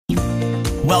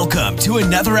Welcome to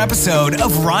another episode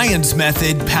of Ryan's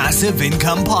Method Passive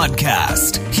Income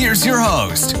Podcast. Here's your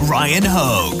host, Ryan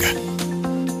Hogue.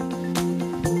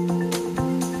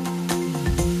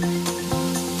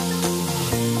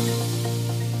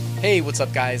 Hey, what's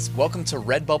up guys? Welcome to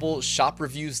Redbubble Shop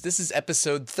Reviews. This is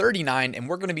episode 39 and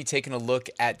we're going to be taking a look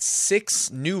at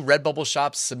 6 new Redbubble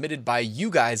shops submitted by you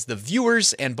guys, the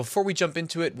viewers. And before we jump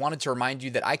into it, wanted to remind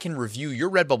you that I can review your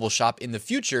Redbubble shop in the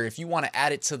future. If you want to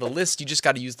add it to the list, you just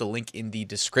got to use the link in the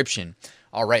description.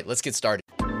 All right, let's get started.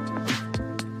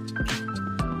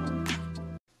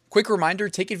 Quick reminder,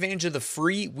 take advantage of the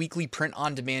free weekly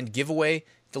print-on-demand giveaway.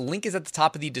 The link is at the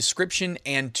top of the description,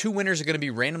 and 2 winners are going to be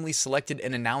randomly selected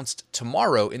and announced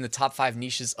tomorrow in the top 5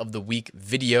 niches of the week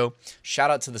video.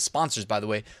 Shout out to the sponsors, by the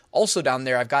way. Also down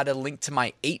there, I've got a link to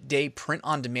my 8-day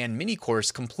print-on-demand mini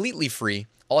course, completely free.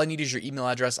 All I need is your email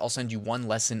address. I'll send you 1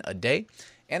 lesson a day.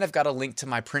 And I've got a link to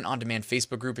my print-on-demand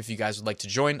Facebook group if you guys would like to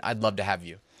join. I'd love to have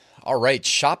you. All right,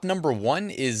 shop number 1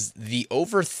 is The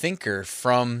Overthinker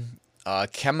from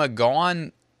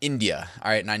Kemagon, India.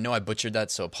 All right, and I know I butchered that,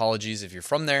 so apologies if you're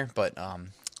from there, but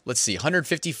let's see,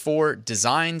 154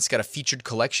 designs, got a featured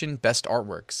collection, best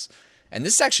artworks. And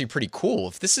this is actually pretty cool.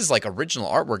 If this is like original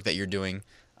artwork that you're doing,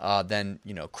 then,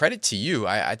 you know, credit to you.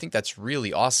 I think that's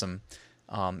really awesome.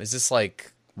 Is this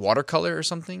like watercolor or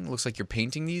something? Looks like you're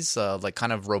painting these, like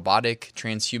kind of robotic,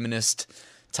 transhumanist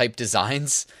type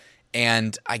designs.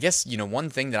 And I guess, you know,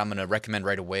 one thing that I'm going to recommend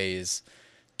right away is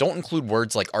don't include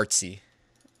words like artsy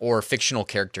or fictional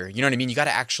character. You know what I mean? You got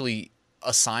to actually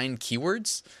assign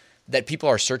keywords that people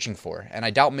are searching for. And I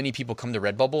doubt many people come to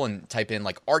Redbubble and type in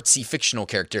like artsy fictional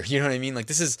character. You know what I mean? Like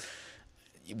this is,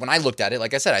 when I looked at it,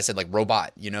 like I said like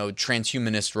robot, you know,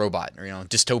 transhumanist robot, or, you know,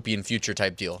 dystopian future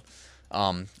type deal.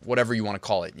 Whatever you want to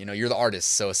call it. You know, you're the artist.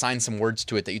 So assign some words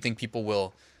to it that you think people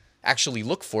will actually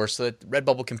look for so that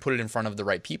Redbubble can put it in front of the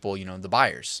right people, you know, the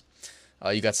buyers.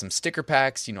 You got some sticker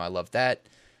packs. You know, I love that.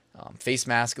 Face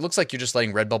mask. It looks like you're just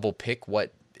letting Redbubble pick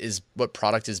what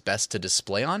product is best to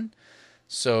display on.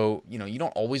 So, you know, you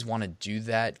don't always want to do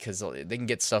that because they can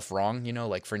get stuff wrong. You know,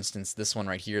 like for instance, this one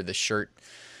right here, the shirt,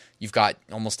 you've got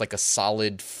almost like a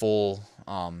solid full,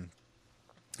 I don't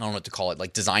know what to call it,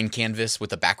 like design canvas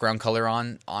with a background color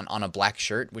on a black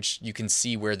shirt, which you can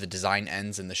see where the design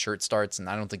ends and the shirt starts. And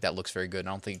I don't think that looks very good. I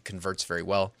don't think it converts very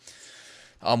well.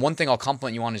 One thing I'll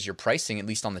compliment you on is your pricing, at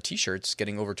least on the t-shirts,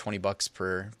 getting over $20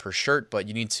 per shirt, but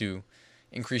you need to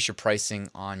increase your pricing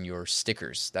on your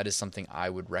stickers. That is something I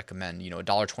would recommend. You know,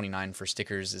 $1.29 for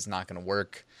stickers is not going to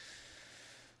work.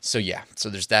 So yeah,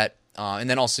 so there's that. And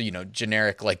then also, you know,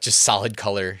 generic, like just solid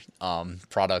color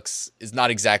products is not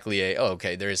exactly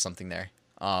okay, there is something there.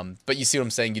 But you see what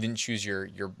I'm saying? You didn't choose your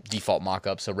default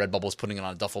mockup, so Redbubble's putting it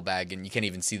on a duffel bag, and you can't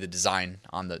even see the design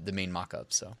on the main mockup,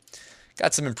 so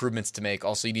got some improvements to make.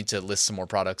 Also, you need to list some more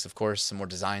products, of course, some more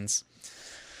designs.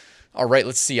 All right,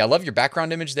 let's see. I love your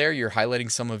background image there. You're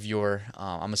highlighting some of your,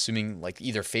 I'm assuming, like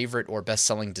either favorite or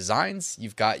best-selling designs.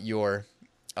 You've got your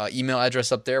email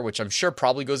address up there, which I'm sure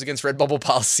probably goes against Redbubble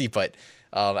policy, but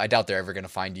I doubt they're ever going to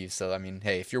find you. So, I mean,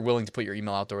 hey, if you're willing to put your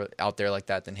email out there like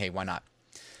that, then hey, why not?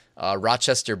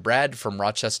 Rochester Brad from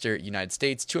Rochester, United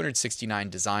States, 269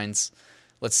 designs.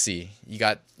 Let's see. You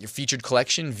got your featured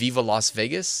collection, Viva Las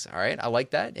Vegas. All right. I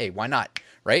like that. Hey, why not?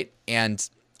 Right. And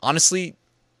honestly,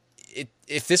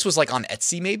 if this was like on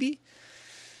Etsy, maybe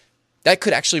that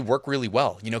could actually work really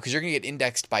well, you know, because you're going to get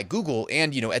indexed by Google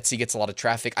and, you know, Etsy gets a lot of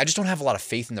traffic. I just don't have a lot of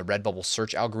faith in the Redbubble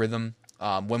search algorithm.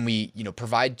 When we, you know,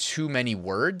 provide too many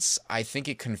words, I think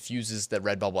it confuses the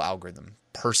Redbubble algorithm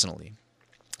personally.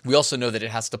 We also know that it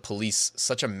has to police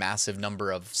such a massive number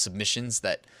of submissions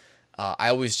that I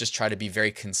always just try to be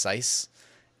very concise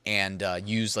and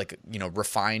use like, you know,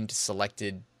 refined,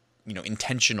 selected, you know,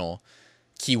 intentional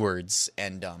keywords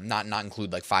and not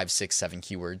include like 5, 6, 7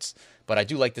 keywords. But I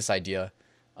do like this idea.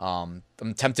 I'm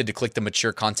tempted to click the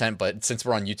mature content, but since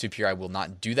we're on YouTube here, I will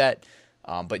not do that.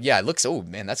 But yeah, it looks, oh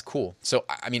man, that's cool. So,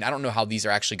 I mean, I don't know how these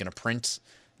are actually going to print.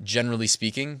 Generally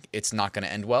speaking, it's not going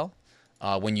to end well.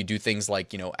 When you do things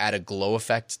like, you know, add a glow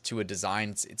effect to a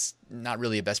design, it's not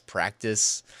really a best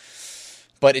practice.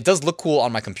 But it does look cool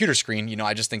on my computer screen. You know,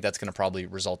 I just think that's going to probably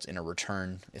result in a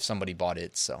return if somebody bought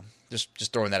it. So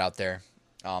just throwing that out there.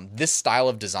 This style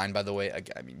of design, by the way,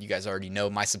 I mean, you guys already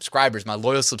know, my subscribers, my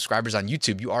loyal subscribers on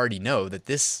YouTube, you already know that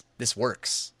this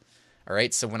works. All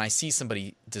right. So when I see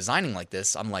somebody designing like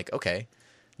this, I'm like, okay,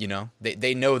 you know,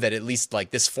 they know that at least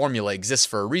like this formula exists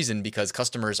for a reason because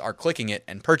customers are clicking it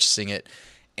and purchasing it.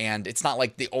 And it's not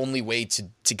like the only way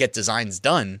to get designs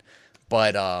done.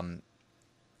 But,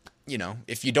 you know,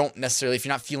 if you're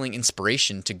not feeling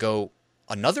inspiration to go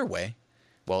another way,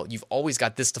 Well, you've always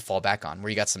got this to fall back on, where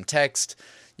you got some text,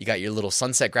 you got your little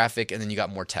sunset graphic, and then you got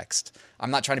more text. I'm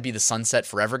not trying to be the sunset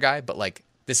forever guy, but like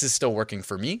this is still working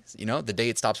for me. You know, the day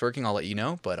it stops working, I'll let you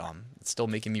know, but it's still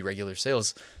making me regular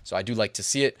sales. So I do like to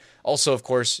see it. Also, of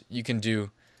course, you can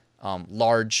do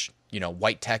large,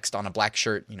 white text on a black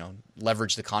shirt,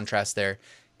 leverage the contrast there.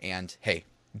 And hey,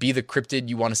 be the cryptid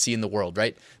you want to see in the world,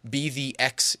 right? Be the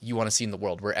X you want to see in the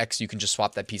world, where X, you can just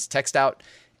swap that piece of text out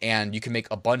and you can make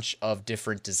a bunch of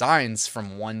different designs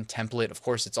from one template. Of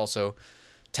course, it's also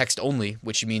text only,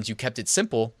 which means you kept it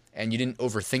simple and you didn't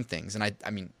overthink things. And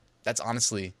I mean, that's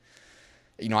honestly,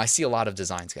 I see a lot of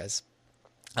designs, guys.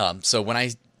 So when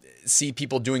I see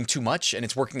people doing too much and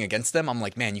it's working against them, I'm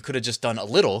like, man, you could have just done a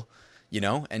little,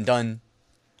 and done,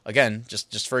 again,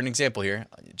 just for an example here,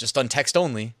 just done text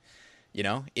only,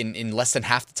 in less than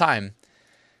half the time,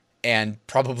 and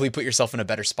probably put yourself in a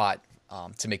better spot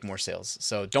to make more sales.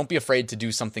 So don't be afraid to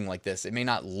do something like this. It may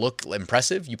not look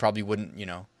impressive. You probably wouldn't,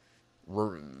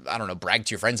 brag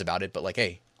to your friends about it, but like,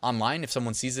 hey, online, if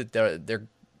someone sees it,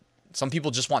 some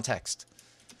people just want text.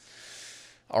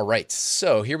 All right,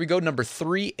 so here we go. Number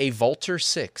 3, a Vultr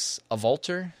 6. A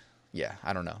Vultr? Yeah,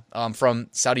 I don't know. From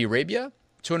Saudi Arabia,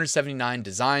 279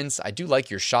 designs. I do like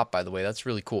your shop, by the way. That's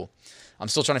really cool. I'm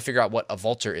still trying to figure out what a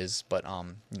Vultr is, but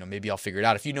maybe I'll figure it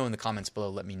out. If you know in the comments below,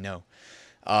 let me know.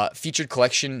 Featured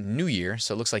collection, New Year.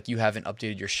 So it looks like you haven't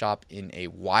updated your shop in a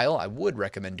while. I would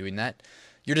recommend doing that.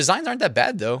 Your designs aren't that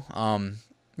bad, though.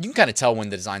 You can kind of tell when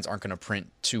the designs aren't going to print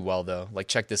too well, though. Like,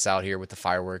 check this out here with the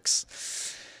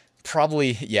fireworks.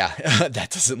 Probably, yeah, that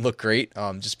doesn't look great.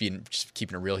 Just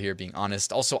keeping it real here, being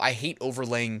honest. Also, I hate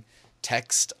overlaying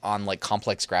text on like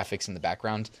complex graphics in the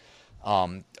background.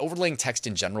 Overlaying text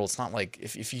in general, it's not like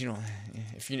if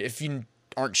you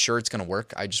aren't sure it's going to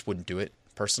work, I just wouldn't do it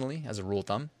personally, as a rule of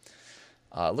thumb.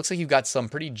 Looks like you've got some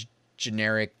pretty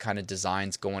generic kind of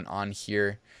designs going on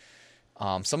here.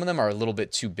 Some of them are a little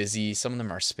bit too busy. Some of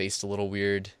them are spaced a little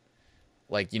weird.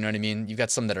 Like, you know what I mean? You've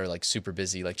got some that are like super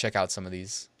busy. Like, check out some of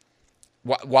these.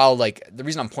 While like the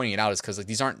reason I'm pointing it out is because like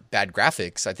these aren't bad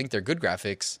graphics. I think they're good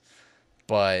graphics,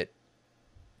 but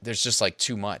there's just like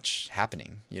too much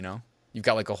happening. You've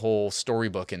got like a whole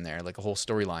storybook in there, like a whole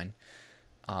storyline.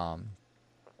 And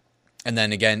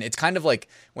then again, it's kind of like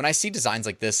when I see designs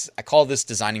like this, I call this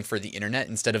designing for the internet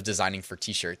instead of designing for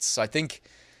t-shirts. So I think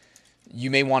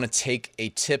you may want to take a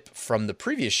tip from the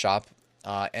previous shop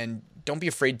and don't be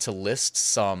afraid to list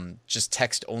some just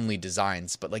text only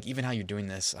designs. But like even how you're doing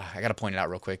this, I got to point it out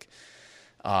real quick.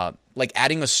 Like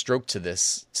adding a stroke to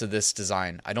this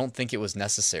design, I don't think it was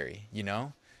necessary,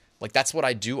 Like that's what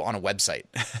I do on a website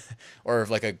or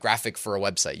like a graphic for a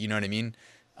website. You know what I mean?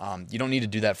 You don't need to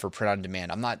do that for print on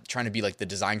demand. I'm not trying to be like the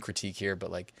design critique here,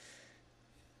 but like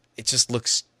it just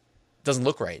doesn't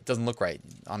look right. It doesn't look right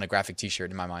on a graphic t-shirt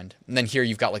in my mind. And then here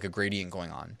you've got like a gradient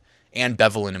going on and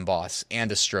bevel and emboss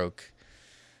and a stroke.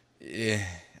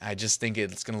 I just think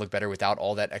it's going to look better without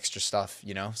all that extra stuff.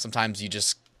 Sometimes you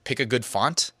just pick a good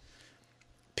font,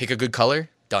 pick a good color,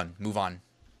 done, move on.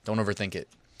 Don't overthink it.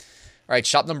 All right,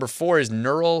 shop number 4 is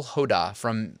Nurul Hoda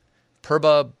from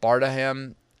Purba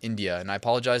Bardaham, India. And I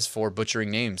apologize for butchering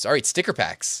names. All right, sticker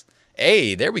packs.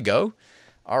 Hey, there we go.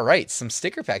 All right, some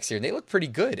sticker packs here. They look pretty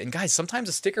good. And guys, sometimes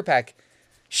a sticker pack,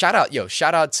 shout out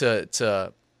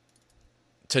to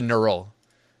Nurul.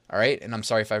 All right, and I'm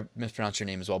sorry if I mispronounced your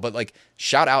name as well, but like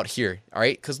shout out here. All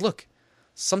right, because look,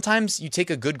 sometimes you take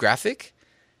a good graphic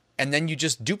and then you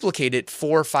just duplicate it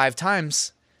 4 or 5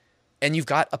 times and you've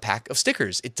got a pack of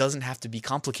stickers. It doesn't have to be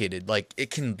complicated. Like it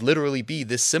can literally be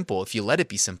this simple if you let it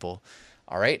be simple.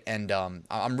 All right, and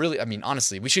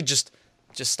honestly, we should just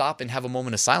stop and have a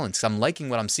moment of silence because I'm liking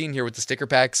what I'm seeing here with the sticker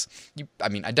packs. I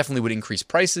definitely would increase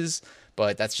prices,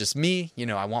 but that's just me.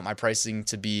 I want my pricing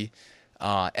to be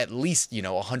at least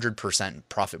 100%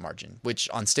 profit margin, which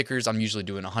on stickers I'm usually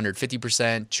doing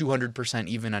 150%, 200%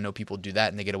 even. I know people do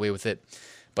that and they get away with it,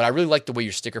 but I really like the way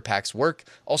your sticker packs work.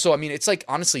 Also, it's like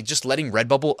honestly just letting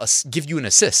Redbubble give you an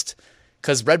assist,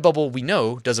 because Redbubble, we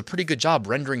know, does a pretty good job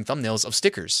rendering thumbnails of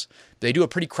stickers. They do a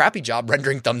pretty crappy job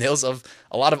rendering thumbnails of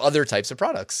a lot of other types of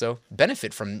products. So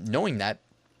benefit from knowing that.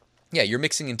 Yeah, you're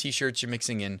mixing in t-shirts, you're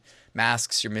mixing in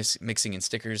masks, you're mixing in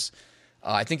stickers.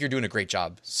 I think you're doing a great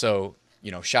job. So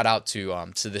shout out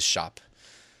to this shop.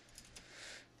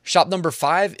 Shop number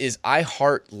 5 is I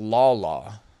Heart Law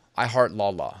Law. I Heart Law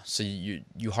Law. So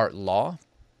you heart law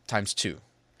times 2.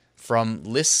 From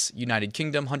Liss, United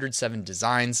Kingdom, 107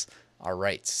 designs. All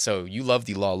right. So you love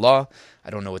the law.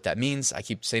 I don't know what that means. I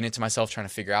keep saying it to myself, trying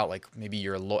to figure out like maybe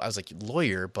you're I was like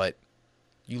lawyer, but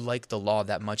you like the law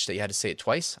that much that you had to say it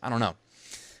twice. I don't know.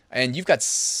 And you've got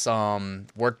some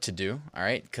work to do, all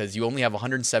right? Because you only have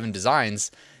 107 designs,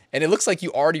 and it looks like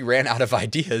you already ran out of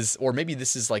ideas, or maybe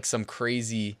this is like some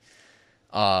crazy...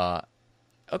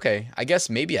 Okay, I guess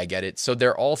maybe I get it. So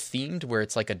they're all themed where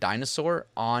it's like a dinosaur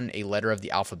on a letter of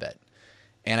the alphabet.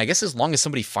 And I guess as long as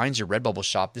somebody finds your Redbubble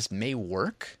shop, this may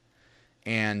work.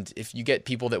 And if you get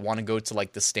people that want to go to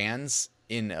like the stands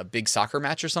in a big soccer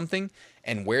match or something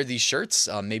and wear these shirts,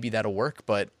 maybe that'll work.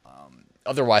 But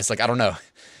otherwise, like, I don't know.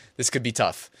 This could be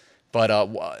tough. But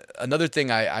another thing,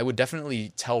 I would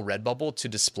definitely tell Redbubble to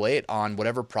display it on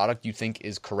whatever product you think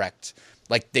is correct.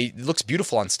 Like, it looks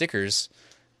beautiful on stickers,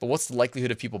 but what's the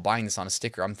likelihood of people buying this on a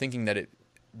sticker? I'm thinking that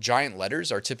giant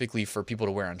letters are typically for people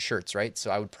to wear on shirts, right?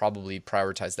 So I would probably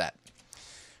prioritize that.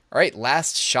 All right,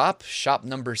 last shop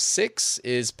number 6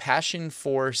 is Passion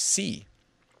for C.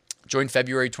 Joined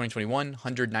February 2021,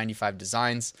 195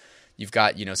 designs. You've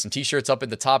got, some t-shirts up at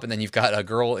the top, and then you've got a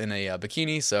girl in a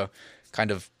bikini, so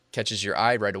kind of catches your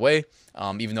eye right away,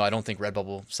 even though I don't think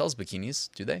Redbubble sells bikinis,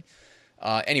 do they?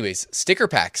 Anyways, sticker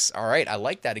packs. All right, I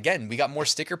like that. Again, we got more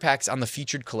sticker packs on the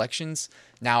featured collections.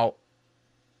 Now,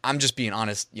 I'm just being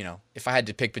honest, if I had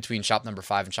to pick between shop number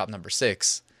 5 and shop number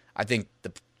 6, I think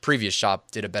the previous shop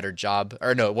did a better job.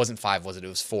 Or no, it wasn't 5, was it? It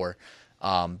was 4.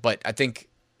 But I think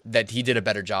that he did a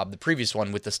better job, the previous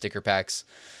one, with the sticker packs.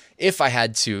 If I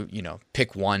had to,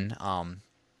 pick one,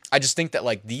 I just think that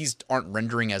like these aren't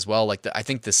rendering as well. Like I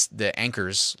think the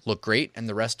anchors look great, and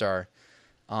the rest are,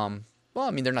 well,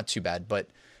 I mean, they're not too bad, but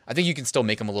I think you can still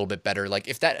make them a little bit better. Like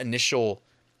if that initial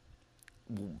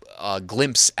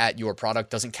glimpse at your product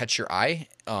doesn't catch your eye,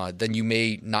 then you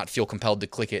may not feel compelled to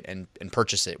click it and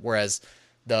purchase it. Whereas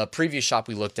the previous shop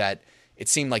we looked at, it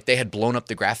seemed like they had blown up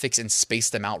the graphics and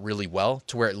spaced them out really well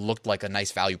to where it looked like a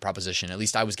nice value proposition. At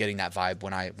least I was getting that vibe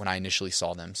when I initially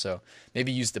saw them. So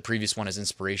maybe use the previous one as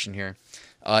inspiration here.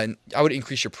 And I would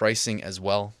increase your pricing as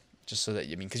well, just so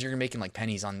that, because you're making like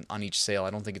pennies on each sale.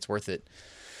 I don't think it's worth it.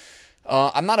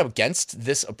 I'm not against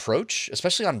this approach,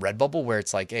 especially on Redbubble, where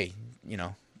it's like, hey,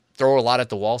 throw a lot at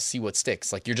the wall, see what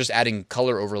sticks. Like you're just adding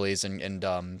color overlays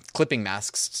and clipping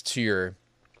masks to your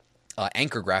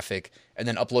anchor graphic and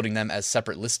then uploading them as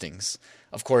separate listings.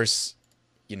 Of course,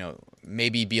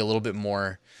 maybe be a little bit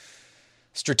more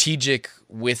strategic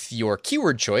with your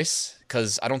keyword choice,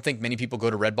 because I don't think many people go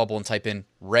to Redbubble and type in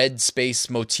red space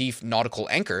motif nautical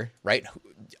anchor, right?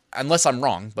 Unless I'm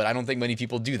wrong, but I don't think many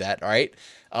people do that, all right?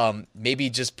 Maybe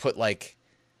just put like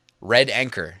red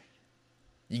anchor.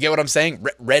 You get what I'm saying?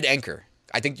 Red anchor.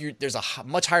 I think there's a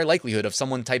much higher likelihood of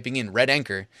someone typing in red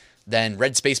anchor than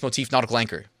red space motif nautical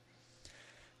anchor.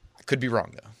 I could be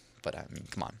wrong though, but I mean,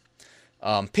 come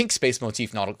on. Pink space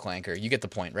motif nautical anchor. You get the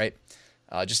point, right?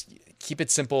 Just keep it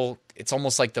simple. It's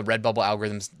almost like the Redbubble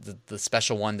algorithms, the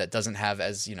special one that doesn't have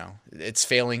it's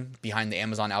failing behind the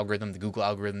Amazon algorithm, the Google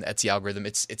algorithm, the Etsy algorithm.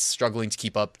 It's struggling to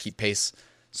keep pace.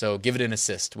 So give it an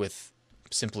assist with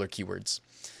simpler keywords.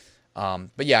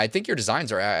 But yeah, I think your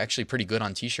designs are actually pretty good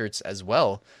on t-shirts as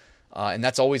well. And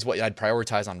that's always what I'd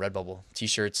prioritize on Redbubble.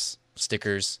 T-shirts,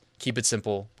 stickers, keep it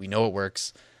simple. We know it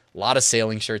works. A lot of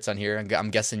sailing shirts on here. I'm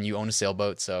guessing you own a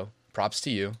sailboat, so props to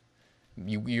you.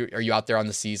 Are you out there on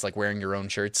the seas like wearing your own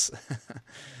shirts?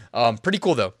 Pretty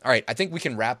cool though. All right, I think we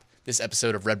can wrap this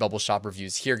episode of Redbubble Shop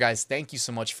Reviews here, guys. Thank you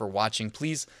so much for watching.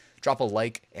 Please drop a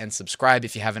like and subscribe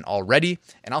if you haven't already.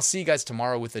 And I'll see you guys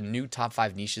tomorrow with a new top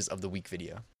 5 niches of the week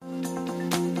video.